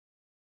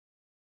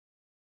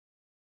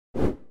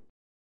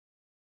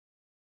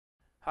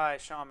Hi,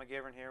 Sean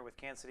McGivern here with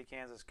Kansas City,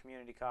 Kansas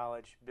Community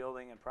College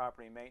Building and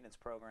Property Maintenance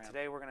Program.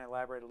 Today we're going to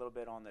elaborate a little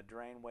bit on the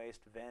drain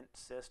waste vent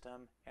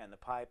system and the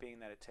piping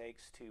that it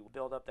takes to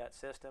build up that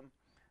system.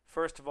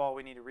 First of all,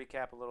 we need to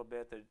recap a little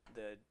bit.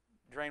 The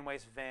drain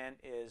waste vent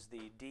is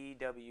the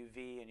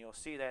DWV, and you'll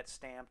see that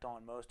stamped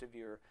on most of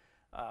your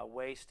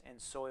waste and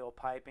soil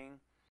piping.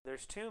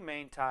 There's two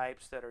main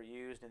types that are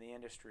used in the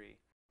industry,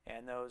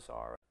 and those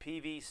are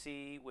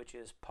PVC, which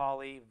is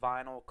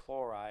polyvinyl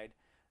chloride.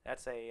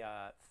 That's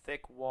a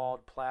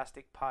thick-walled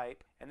plastic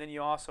pipe. And then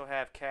you also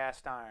have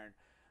cast iron,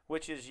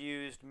 which is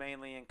used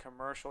mainly in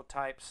commercial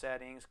type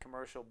settings,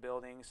 commercial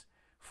buildings,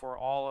 for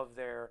all of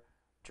their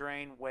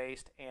drain,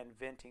 waste, and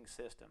venting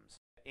systems.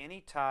 Any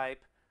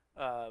type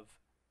of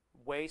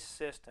waste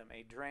system,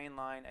 a drain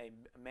line, a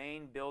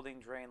main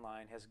building drain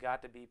line, has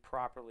got to be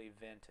properly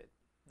vented.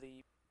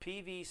 The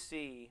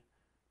PVC,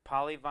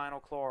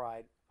 polyvinyl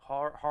chloride,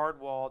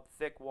 hard-walled,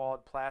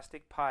 thick-walled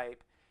plastic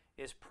pipe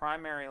is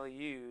primarily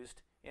used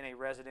in a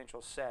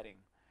residential setting.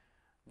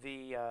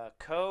 The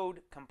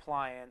code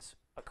compliance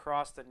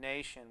across the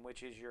nation,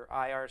 which is your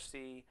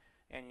IRC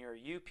and your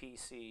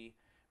UPC,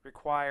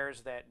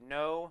 requires that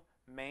no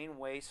main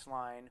waste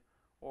line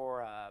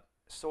or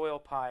soil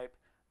pipe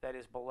that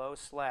is below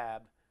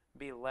slab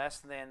be less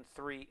than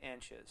 3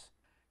 inches.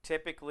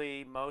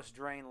 Typically, most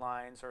drain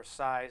lines are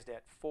sized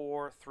at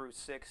 4 through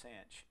 6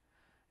 inch,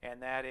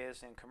 and that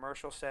is in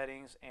commercial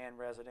settings and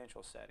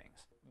residential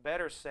settings.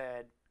 Better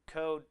said,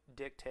 code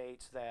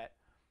dictates that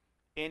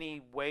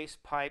any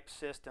waste pipe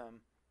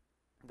system,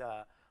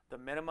 the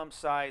minimum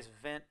size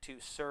vent to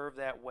serve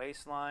that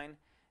waste line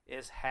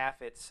is half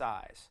its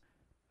size.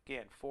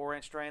 Again,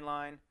 4-inch drain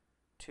line,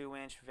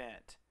 2-inch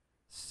vent.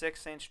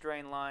 6-inch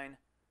drain line,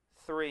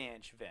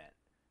 3-inch vent.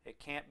 It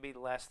can't be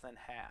less than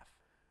half.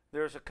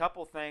 There's a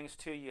couple things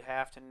too you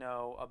have to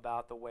know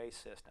about the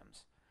waste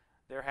systems.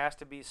 There has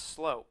to be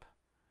slope,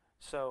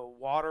 so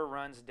water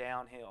runs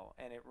downhill,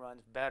 and it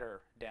runs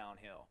better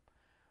downhill,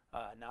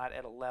 not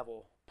at a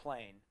level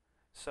plane.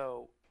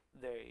 So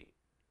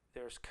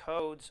there's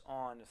codes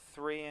on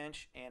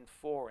 3-inch and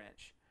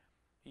 4-inch.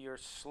 Your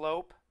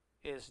slope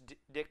is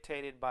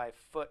dictated by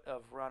foot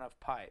of run of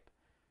pipe.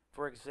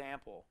 For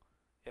example,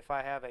 if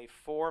I have a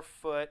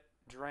 4-foot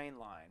drain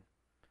line,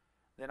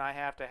 then I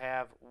have to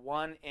have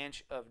 1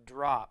 inch of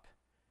drop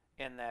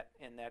in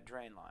that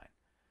drain line.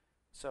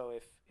 So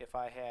if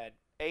I had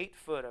 8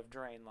 foot of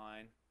drain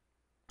line,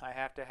 I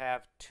have to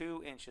have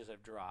 2 inches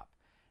of drop,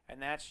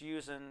 and that's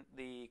using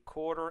the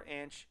 1/4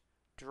 inch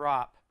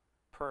drop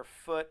per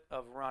foot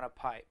of run of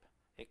pipe.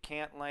 It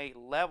can't lay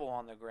level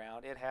on the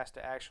ground. It has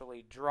to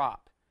actually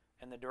drop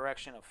in the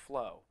direction of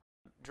flow.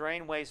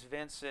 Drain waste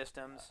vent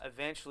systems,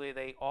 eventually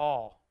they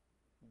all,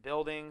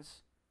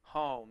 buildings,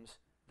 homes,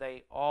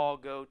 they all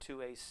go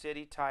to a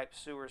city type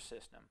sewer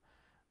system,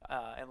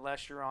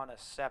 unless you're on a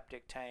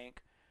septic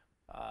tank,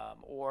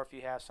 or if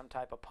you have some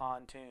type of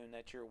pontoon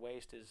that your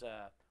waste is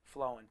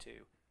flowing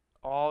to.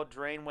 All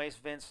drain waste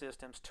vent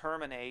systems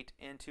terminate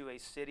into a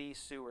city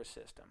sewer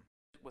system.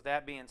 With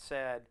that being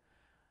said,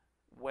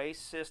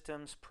 waste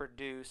systems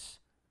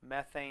produce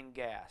methane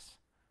gas.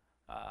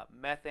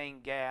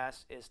 Methane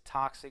gas is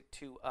toxic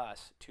to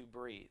us to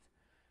breathe.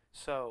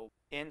 So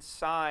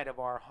inside of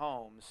our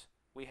homes,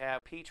 we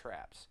have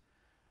P-traps.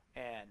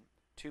 And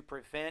to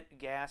prevent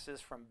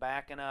gases from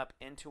backing up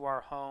into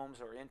our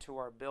homes or into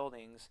our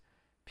buildings,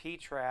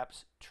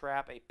 P-traps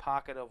trap a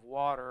pocket of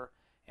water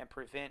and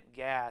prevent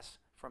gas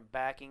from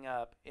backing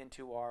up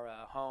into our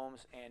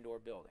homes and or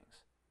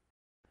buildings.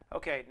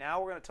 Okay, now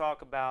we're going to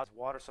talk about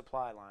water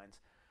supply lines.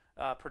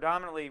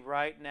 Predominantly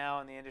right now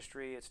in the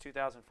industry, it's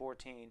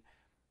 2014,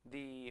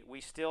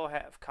 we still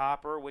have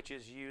copper, which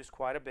is used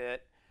quite a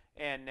bit,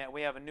 and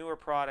we have a newer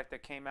product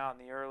that came out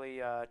in the early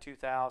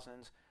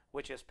 2000s,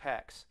 which is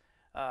PEX.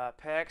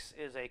 PEX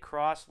is a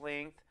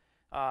cross-linked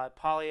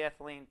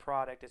polyethylene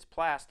product. It's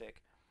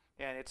plastic,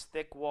 and it's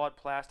thick-walled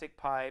plastic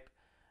pipe,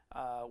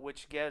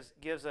 which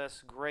gives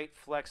us great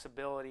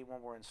flexibility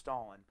when we're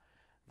installing.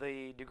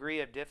 The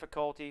degree of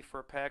difficulty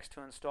for PEX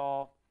to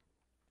install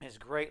is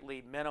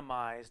greatly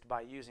minimized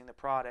by using the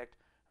product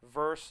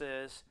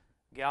versus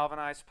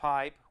galvanized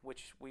pipe,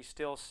 which we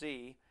still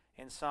see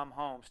in some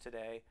homes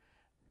today,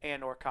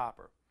 and or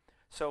copper.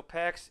 So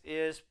PEX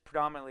is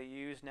predominantly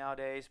used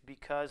nowadays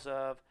because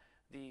of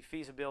the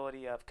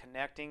feasibility of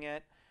connecting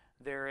it.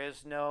 There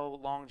is no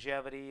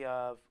longevity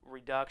of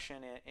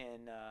reduction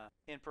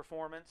in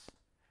performance.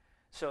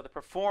 So the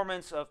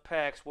performance of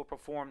PEX will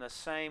perform the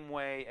same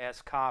way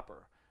as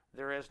copper.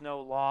 There is no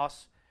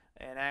loss,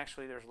 and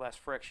actually there's less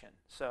friction.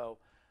 So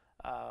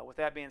with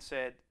that being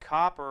said,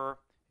 copper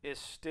is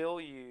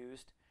still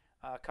used.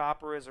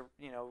 Copper is a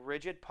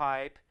rigid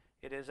pipe.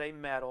 It is a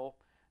metal,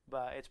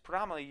 but it's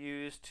predominantly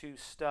used to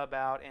stub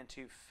out and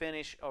to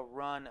finish a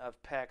run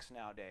of PEX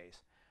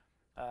nowadays.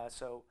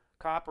 So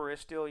copper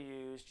is still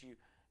used.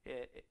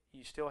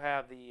 You still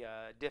have the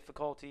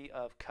difficulty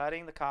of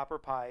cutting the copper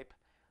pipe,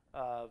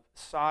 of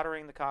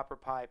soldering the copper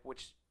pipe,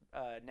 which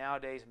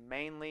nowadays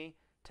mainly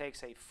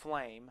takes a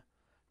flame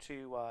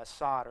to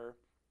solder.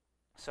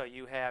 So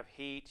you have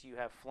heat, you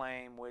have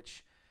flame,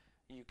 which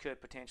you could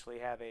potentially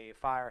have a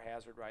fire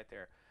hazard right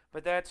there.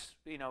 But that's,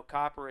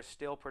 copper is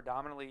still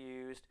predominantly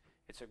used.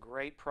 It's a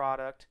great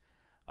product.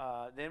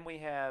 Then we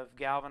have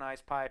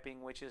galvanized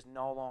piping, which is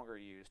no longer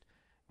used.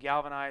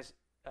 Galvanized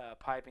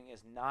piping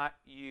is not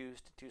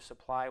used to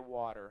supply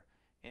water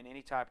in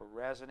any type of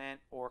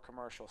resident or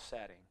commercial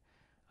setting.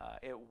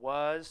 It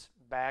was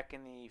back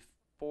in the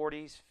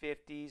 40s,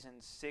 50s, and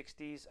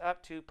 60s,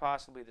 up to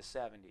possibly the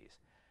 70s.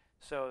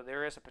 So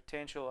there is a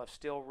potential of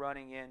still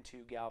running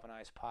into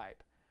galvanized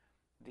pipe.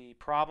 The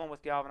problem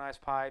with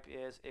galvanized pipe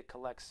is it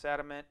collects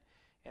sediment,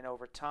 and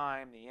over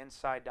time the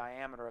inside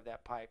diameter of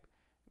that pipe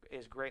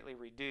is greatly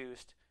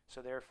reduced,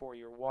 so therefore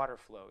your water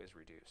flow is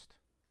reduced.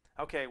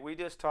 Okay, we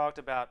just talked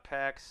about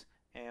PEX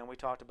and we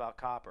talked about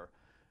copper.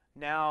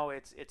 Now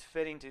it's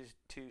fitting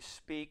to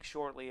speak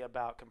shortly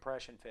about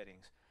compression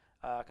fittings.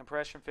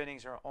 Compression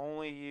fittings are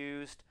only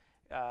used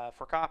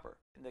for copper.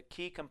 The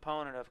key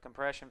component of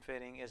compression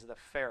fitting is the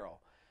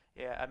ferrule.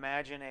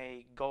 Imagine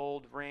a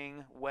gold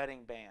ring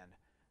wedding band.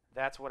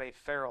 That's what a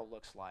ferrule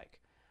looks like.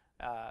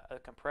 A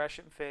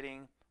compression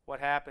fitting, what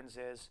happens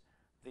is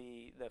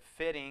the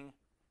fitting,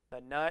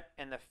 the nut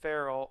and the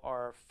ferrule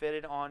are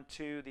fitted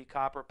onto the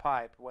copper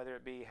pipe, whether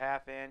it be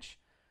 1/2 inch,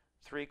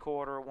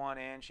 3/4, 1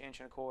 inch, 1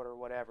 1/4,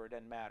 whatever, it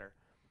doesn't matter.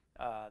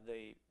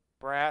 The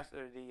brass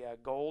or the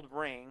gold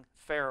ring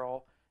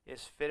ferrule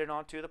is fitted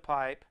onto the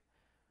pipe.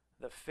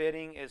 The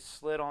fitting is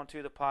slid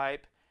onto the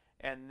pipe,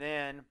 and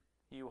then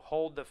you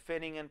hold the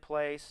fitting in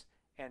place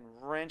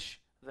and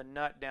wrench the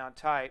nut down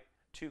tight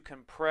to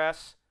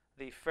compress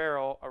the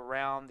ferrule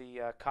around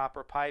the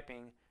copper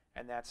piping,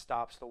 and that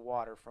stops the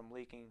water from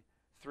leaking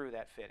through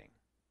that fitting.